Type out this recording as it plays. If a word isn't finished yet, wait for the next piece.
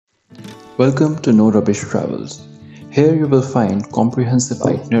Welcome to No Rubbish Travels. Here you will find comprehensive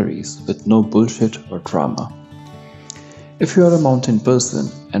itineraries with no bullshit or drama. If you are a mountain person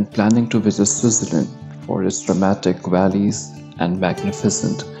and planning to visit Switzerland for its dramatic valleys and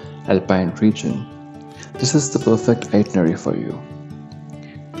magnificent alpine region, this is the perfect itinerary for you.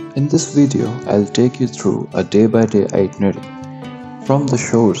 In this video, I'll take you through a day-by-day itinerary from the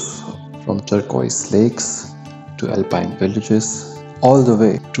shores, from turquoise lakes to alpine villages, all the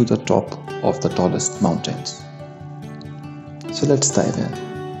way to the top of the tallest mountains. So let's dive in.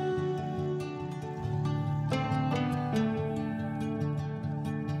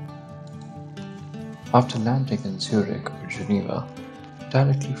 After landing in Zurich or Geneva,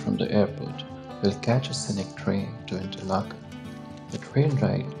 directly from the airport, we'll catch a scenic train to Interlaken. The train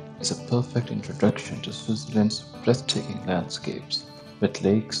ride is a perfect introduction to Switzerland's breathtaking landscapes, with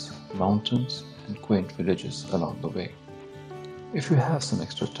lakes, mountains, and quaint villages along the way. If you have some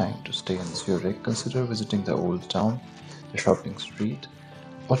extra time to stay in Zurich, consider visiting the old town, the shopping street,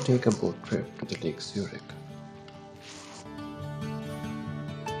 or take a boat trip to the Lake Zurich.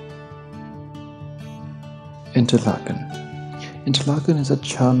 Interlaken. Interlaken is a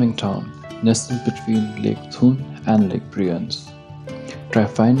charming town nestled between Lake Thun and Lake Brienze. Try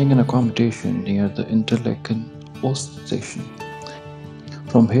finding an accommodation near the Interlaken Post Station.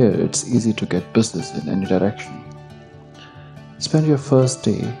 From here, it's easy to get buses in any direction. Spend your first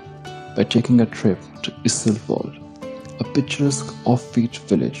day by taking a trip to Iselvold, a picturesque offbeat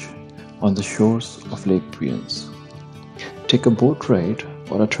village on the shores of Lake Brienze. Take a boat ride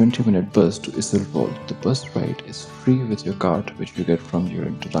or a 20-minute bus to Iselvold. The bus ride is free with your card, which you get from your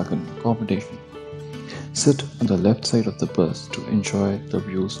Interlaken accommodation. Sit on the left side of the bus to enjoy the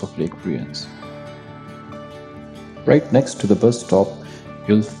views of Lake Brienze. Right next to the bus stop,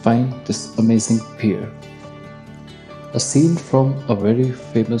 you'll find this amazing pier. A scene from a very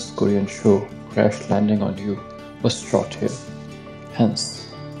famous Korean show, Crash Landing on You, was shot here. Hence,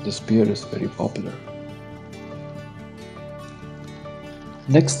 this pier is very popular.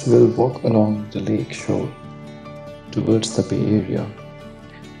 Next, we'll walk along the lake shore towards the Bay Area,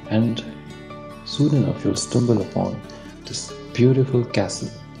 and soon enough you'll stumble upon this beautiful castle.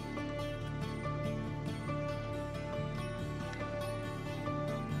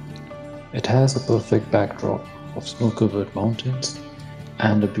 It has a perfect backdrop of snow-covered mountains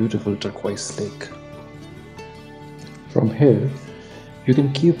and a beautiful turquoise lake. From here, you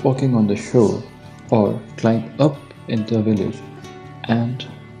can keep walking on the shore or climb up in the village and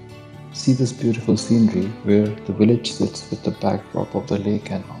see this beautiful scenery where the village sits with the backdrop of the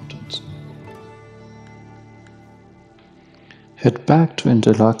lake and mountains. Head back to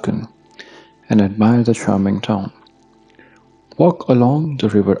Interlaken and admire the charming town. Walk along the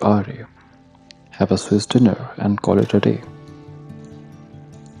river Aare. Have a Swiss dinner and call it a day.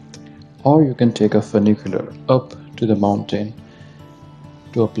 Or you can take a funicular up to the mountain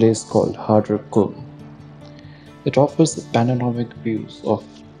to a place called Harder Kulm. It offers panoramic views of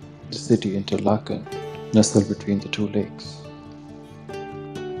the city Interlaken, nestled between the two lakes.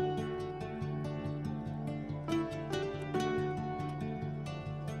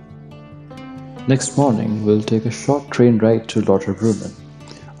 Next morning, we'll take a short train ride to Lauterbrunnen,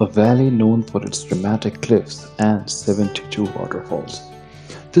 a valley known for its dramatic cliffs and 72 waterfalls.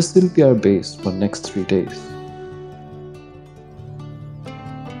 This will be our base for next 3 days.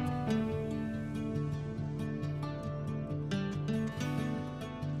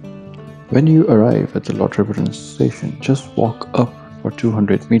 When you arrive at the Lauterbrunnen station, just walk up for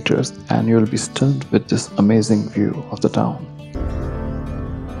 200 meters and you'll be stunned with this amazing view of the town.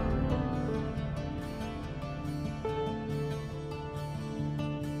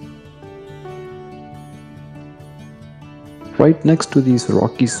 Right next to these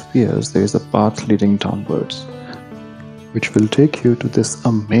rocky spheres, there is a path leading downwards, which will take you to this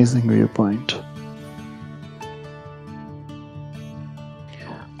amazing viewpoint.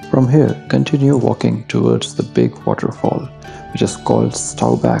 From here, continue walking towards the big waterfall, which is called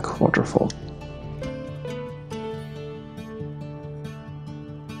Staubach Waterfall.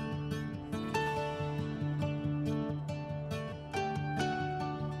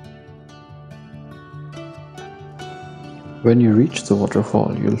 When you reach the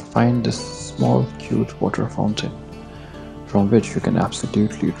waterfall, you'll find this small cute water fountain from which you can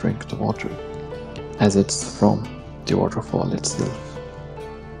absolutely drink the water, as it's from the waterfall itself.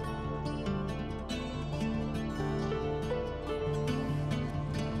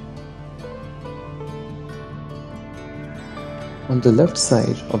 On the left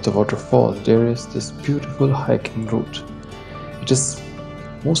side of the waterfall, there is this beautiful hiking route. It is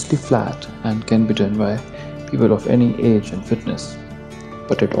mostly flat and can be done by people of any age and fitness.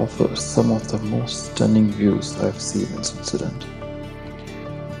 but it offers some of the most stunning views I've seen in Switzerland.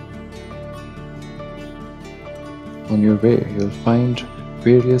 On your way, you'll find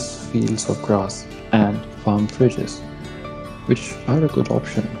various fields of grass and farm fridges, which are a good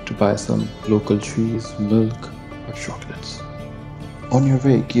option to buy some local cheese, milk, or chocolates. On your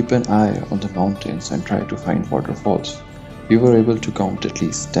way, keep an eye on the mountains and try to find waterfalls. We were able to count at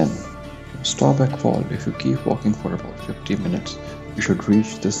least 10. From Starback Fall, if you keep walking for about 50 minutes, you should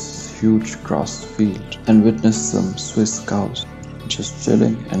reach this huge grass field and witness some Swiss cows just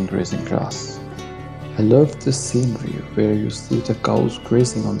chilling and grazing grass. I love this scenery where you see the cows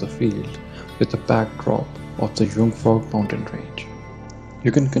grazing on the field with a backdrop of the Jungfrau mountain range.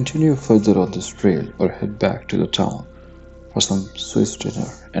 You can continue further on this trail or head back to the town for some Swiss dinner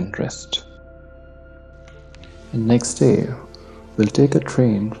and rest. And next day, we'll take a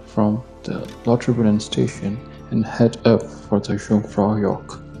train from the Lauterbrunnen station and head up for the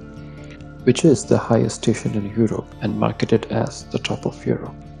Jungfraujoch, which is the highest station in Europe and marketed as the top of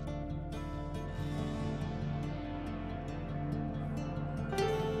Europe.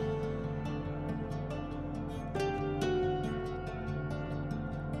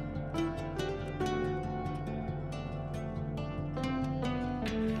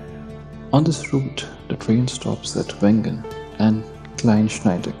 On this route, the train stops at Wengen and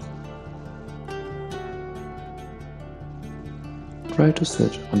Kleinschneideck. Try to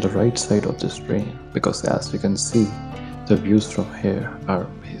sit on the right side of this train because, as you can see, the views from here are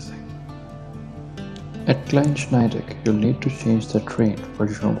amazing. At Kleinschneideck, you'll need to change the train for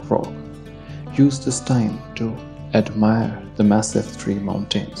Jungfrau. Use this time to admire the massive three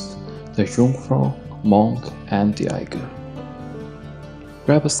mountains, the Jungfrau, Monk and the Eiger.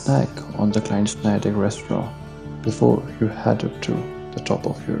 Grab a snack on the Kleinschneideck restaurant before you head up to the top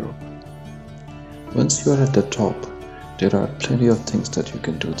of Europe. Once you are at the top, there are plenty of things that you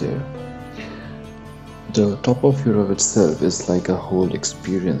can do there. The top of Europe itself is like a whole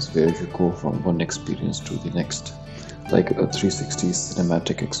experience where you go from one experience to the next, like a 360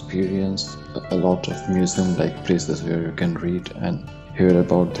 cinematic experience, a lot of museum-like places where you can read and hear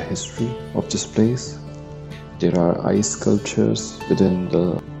about the history of this place. There are ice sculptures within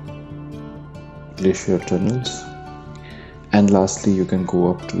the glacier tunnels. And lastly, you can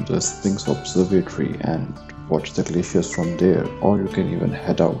go up to the Sphinx Observatory and watch the glaciers from there, or you can even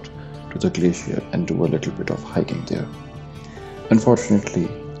head out to the glacier and do a little bit of hiking there. Unfortunately,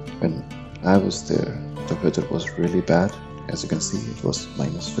 when I was there, the weather was really bad. As you can see, it was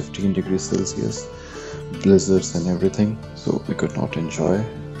minus 15 degrees Celsius, blizzards and everything, so we could not enjoy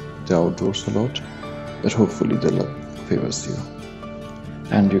the outdoors a lot. But hopefully the luck favors you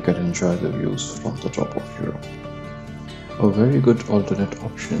and you can enjoy the views from the top of Europe. A very good alternate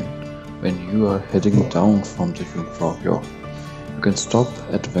option when you are heading down from the Jungfraujoch. You can stop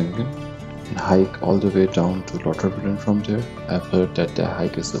at Wengen and hike all the way down to Lauterbrunnen from there. I've heard that the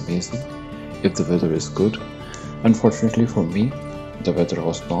hike is amazing if the weather is good. Unfortunately for me, the weather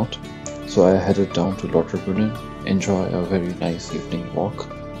was not, so I headed down to Lauterbrunnen, enjoy a very nice evening walk.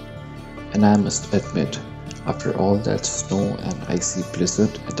 And I must admit, after all that snow and icy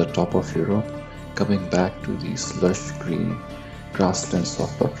blizzard at the top of Europe, coming back to these lush green grasslands of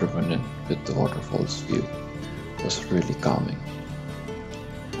Lauterbrunnen with the waterfalls view was really calming.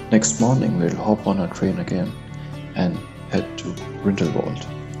 Next morning we'll hop on a train again and head to Grindelwald.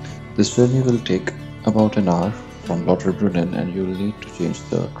 This journey will take about an hour from Lauterbrunnen and you'll need to change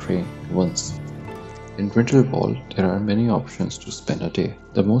the train once. In Grindelwald, there are many options to spend a day.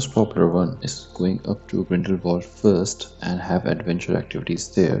 The most popular one is going up to Grindelwald first and have adventure activities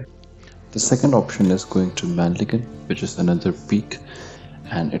there. The second option is going to Mannlichen, which is another peak,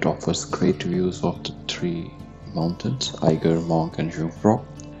 and it offers great views of the three mountains, Eiger, Monk and Jungfrau.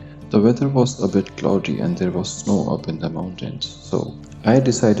 The weather was a bit cloudy and there was snow up in the mountains, so I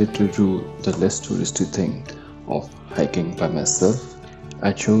decided to do the less touristy thing of hiking by myself.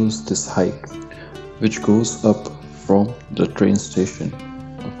 I chose this hike which goes up from the train station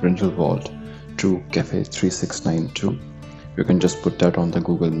of Grindelwald to Cafe 3692. You can just put that on the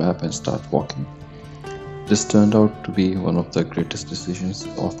Google map and start walking. This turned out to be one of the greatest decisions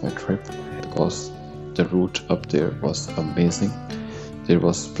of my trip because the route up there was amazing. There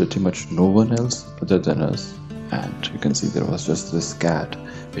was pretty much no one else other than us, and you can see there was just this cat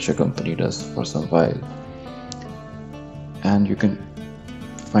which accompanied us for some while. And you can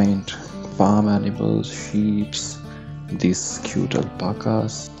find farm animals, sheep, these cute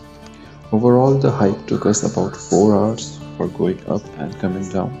alpacas. Overall, the hike took us about 4 hours for going up and coming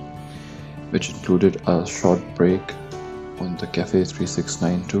down, which included a short break on the Cafe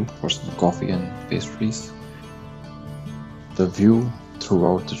 3692 for some coffee and pastries. The view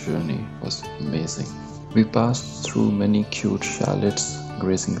throughout the journey was amazing. We passed through many cute chalets,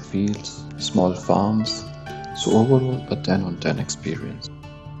 grazing fields, small farms, so overall a 10 on 10 experience.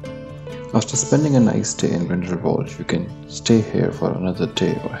 After spending a nice day in Grindelwald, you can stay here for another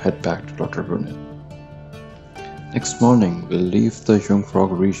day or head back to Lauterbrunnen. Next morning, we'll leave the Jungfrau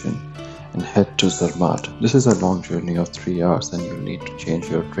region and head to Zermatt. This is a long journey of 3 hours and you'll need to change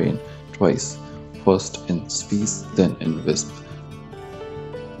your train twice, first in Spies, then in Visp.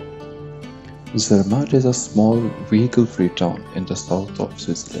 Zermatt is a small vehicle-free town in the south of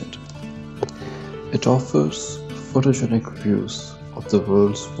Switzerland. It offers photogenic views of the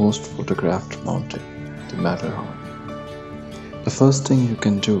world's most photographed mountain, the Matterhorn. The first thing you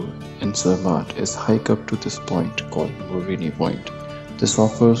can do in Zermatt is hike up to this point called Morini Point. This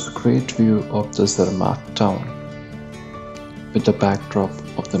offers great view of the Zermatt town with the backdrop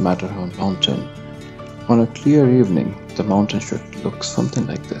of the Matterhorn mountain. On a clear evening, the mountain should look something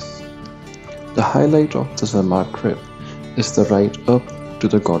like this. The highlight of the Zermatt trip is the ride up to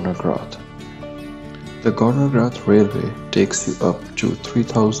the Gornergrat. The Gornergrat railway takes you up to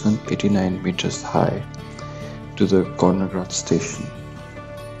 3089 meters high to the Gornergrat station.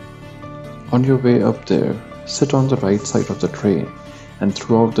 On your way up there, sit on the right side of the train and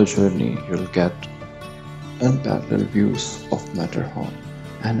throughout the journey you'll get unparalleled views of Matterhorn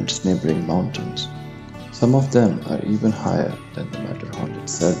and its neighboring mountains. Some of them are even higher than the Matterhorn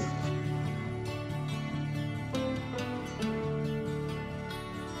itself.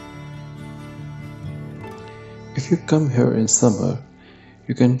 If you come here in summer,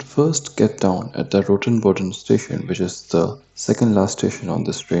 you can first get down at the Rotenboden station, which is the second last station on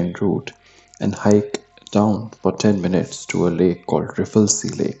this train route, and hike down for 10 minutes to a lake called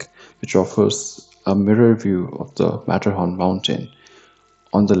Riffelsee Lake, which offers a mirror view of the Matterhorn mountain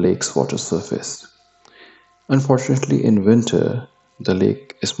on the lake's water surface. Unfortunately, in winter, the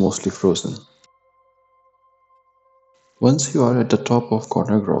lake is mostly frozen. Once you are at the top of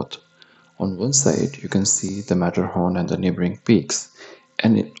Gornergrat, on one side you can see the Matterhorn and the neighboring peaks,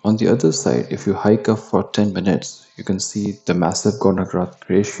 and on the other side, if you hike up for 10 minutes, you can see the massive Gornergrat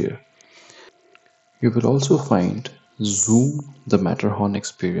glacier. You will also find Zoom the Matterhorn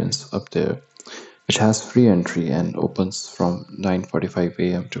experience up there, which has free entry and opens from 9:45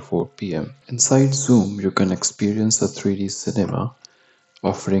 am to 4 pm. Inside Zoom, you can experience a 3D cinema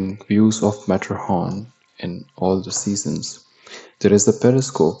offering views of Matterhorn in all the seasons. There is a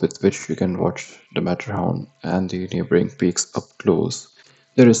periscope with which you can watch the Matterhorn and the neighboring peaks up close.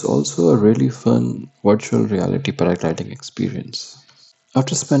 There is also a really fun virtual reality paragliding experience.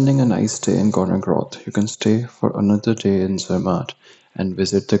 After spending a nice day in Gornergrat, you can stay for another day in Zermatt and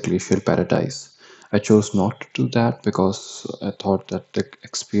visit the glacial paradise. I chose not to do that because I thought that the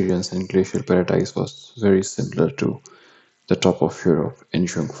experience in glacial paradise was very similar to the top of Europe in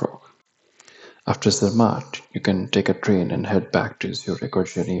Jungfrau. After Zermatt, you can take a train and head back to Zurich or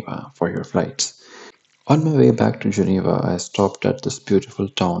Geneva for your flights. On my way back to Geneva, I stopped at this beautiful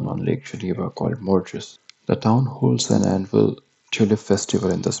town on Lake Geneva called Morges. The town holds an annual tulip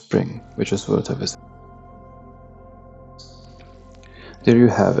festival in the spring, which is worth a visit. There you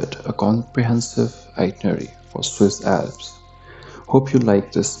have it, a comprehensive itinerary for Swiss Alps. Hope you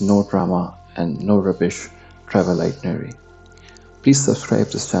like this no drama and no rubbish travel itinerary. Please subscribe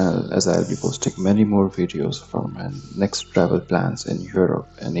this channel as I'll be posting many more videos from my next travel plans in Europe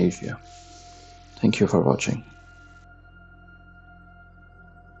and Asia. Thank you for watching.